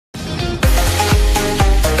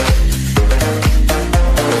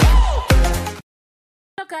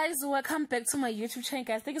guys, welcome back to my YouTube channel,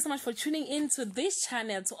 guys. Thank you so much for tuning in to this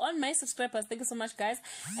channel. To all my subscribers, thank you so much, guys.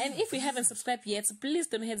 And if you haven't subscribed yet, please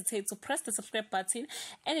don't hesitate to press the subscribe button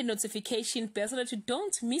and the notification bell so that you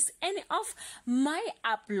don't miss any of my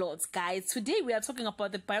uploads, guys. Today we are talking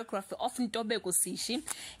about the biography of Ntobeko Sishi.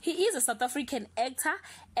 He is a South African actor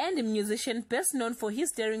and a musician best known for his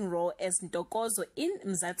daring role as Ntokozo in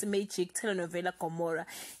Mzansi Magic telenovela Gomora.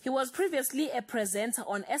 He was previously a presenter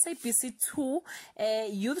on SABC 2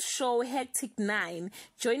 youth show Hectic 9,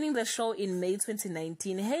 joining the show in May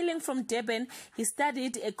 2019. Hailing from Durban, he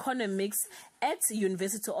studied economics at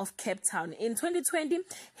University of Cape Town. In 2020,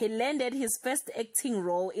 he landed his first acting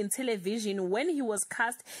role in television when he was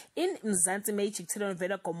cast in Mzansi Magic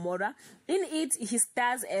telenovela Gomora. In it, he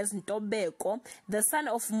stars as Ntobeko, the son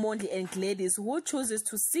of Mondli and Gladys, who chooses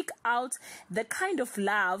to seek out the kind of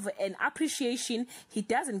love and appreciation he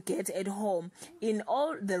doesn't get at home in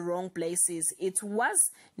all the wrong places. It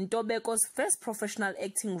was Ntobeko's first professional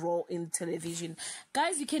acting role in television.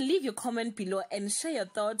 Guys, you can leave your comment below and share your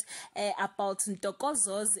thoughts about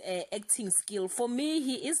Ntokozo's acting skill. For me,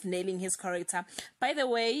 he is nailing his character. By the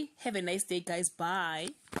way, have a nice day, guys. Bye.